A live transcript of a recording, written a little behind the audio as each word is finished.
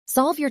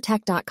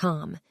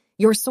SolveYourTech.com,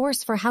 your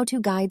source for how-to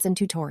guides and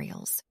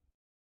tutorials.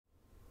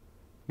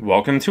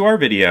 Welcome to our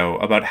video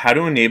about how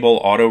to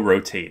enable auto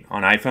rotate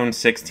on iPhone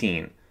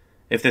 16.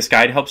 If this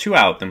guide helps you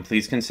out, then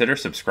please consider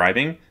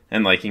subscribing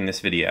and liking this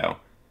video.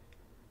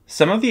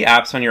 Some of the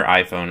apps on your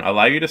iPhone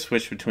allow you to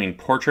switch between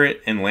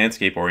portrait and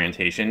landscape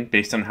orientation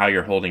based on how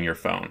you're holding your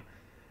phone.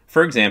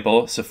 For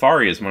example,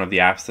 Safari is one of the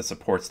apps that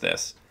supports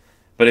this.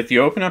 But if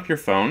you open up your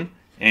phone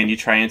and you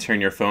try and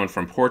turn your phone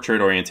from portrait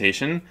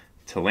orientation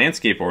to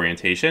landscape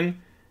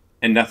orientation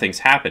and nothing's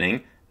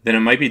happening, then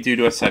it might be due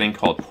to a setting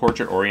called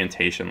portrait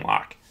orientation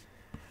lock.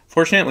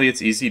 Fortunately,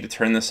 it's easy to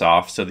turn this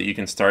off so that you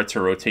can start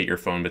to rotate your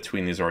phone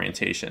between these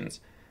orientations.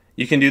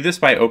 You can do this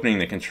by opening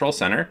the control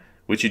center,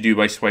 which you do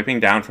by swiping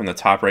down from the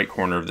top right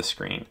corner of the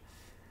screen.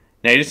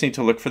 Now you just need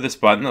to look for this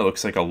button that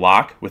looks like a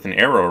lock with an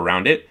arrow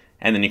around it,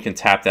 and then you can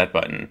tap that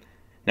button.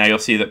 Now you'll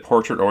see that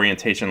portrait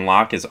orientation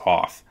lock is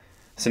off.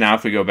 So now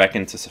if we go back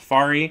into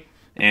Safari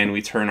and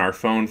we turn our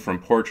phone from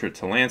portrait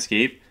to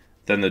landscape,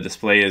 then the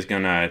display is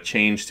going to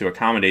change to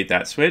accommodate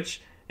that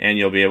switch, and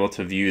you'll be able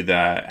to view the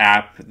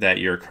app that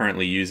you're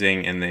currently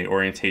using and the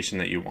orientation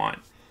that you want.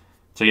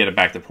 So you get it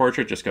back to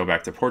portrait, just go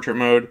back to portrait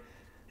mode,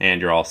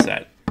 and you're all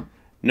set.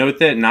 Note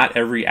that not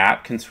every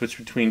app can switch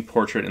between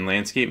portrait and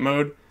landscape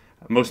mode.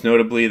 Most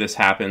notably, this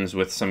happens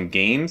with some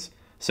games.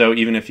 So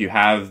even if you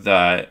have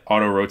the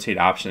auto rotate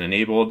option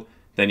enabled,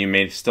 then you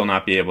may still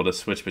not be able to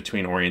switch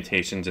between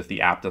orientations if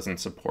the app doesn't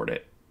support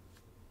it.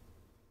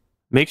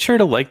 Make sure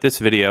to like this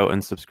video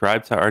and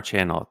subscribe to our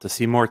channel to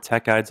see more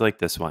tech guides like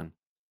this one.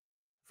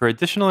 For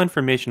additional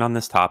information on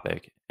this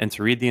topic and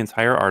to read the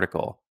entire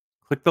article,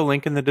 click the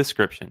link in the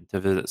description to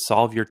visit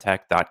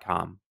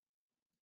solveyourtech.com.